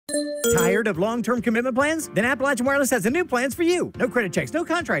Tired of long-term commitment plans? Then Appalachian Wireless has the new plans for you. No credit checks, no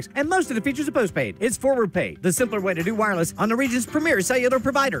contracts, and most of the features are postpaid. It's forward pay, the simpler way to do wireless on the region's premier cellular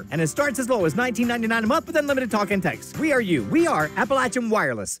provider. And it starts as low as $19.99 a month with unlimited talk and text. We are you. We are Appalachian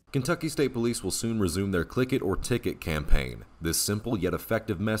Wireless. Kentucky State Police will soon resume their Click It or Ticket campaign. This simple yet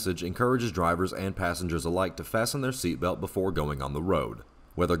effective message encourages drivers and passengers alike to fasten their seatbelt before going on the road.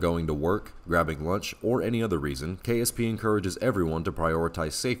 Whether going to work, grabbing lunch, or any other reason, KSP encourages everyone to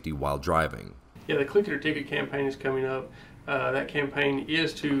prioritize safety while driving. Yeah, the Click It or Ticket campaign is coming up. That campaign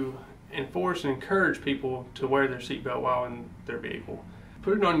is to enforce and encourage people to wear their seatbelt while in their vehicle.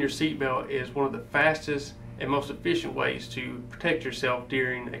 Putting on your seatbelt is one of the fastest and most efficient ways to protect yourself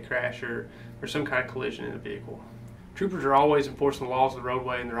during a crash or some kind of collision in a vehicle. Troopers are always enforcing the laws of the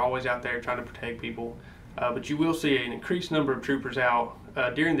roadway, and they're always out there trying to protect people. But you will see an increased number of troopers out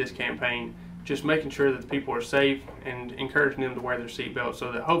during this campaign, just making sure that the people are safe and encouraging them to wear their seatbelt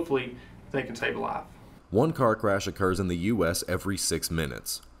so that hopefully they can save a life. One car crash occurs in the U.S. every 6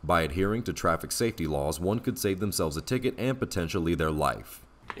 minutes. By adhering to traffic safety laws, one could save themselves a ticket and potentially their life.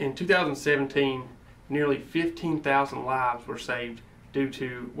 In 2017, nearly 15,000 lives were saved due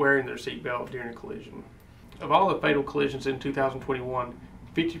to wearing their seatbelt during a collision. Of all the fatal collisions in 2021,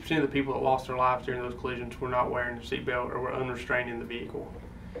 50% of the people that lost their lives during those collisions were not wearing their seatbelt or were unrestrained in the vehicle.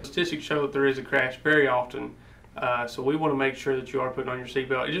 Statistics show that there is a crash very often, so we want to make sure that you are putting on your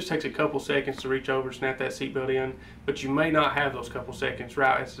seatbelt. It just takes a couple seconds to reach over and snap that seatbelt in, but you may not have those couple seconds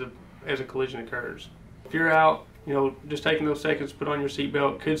right as a collision occurs. If you're out, just taking those seconds to put on your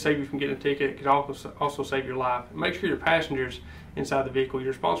seatbelt could save you from getting a ticket. It could also save your life. Make sure your passengers inside the vehicle,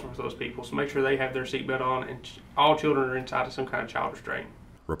 you're responsible for those people, so make sure they have their seatbelt on and all children are inside of some kind of child restraint.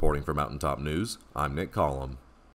 Reporting for Mountaintop News, I'm Nick Collum.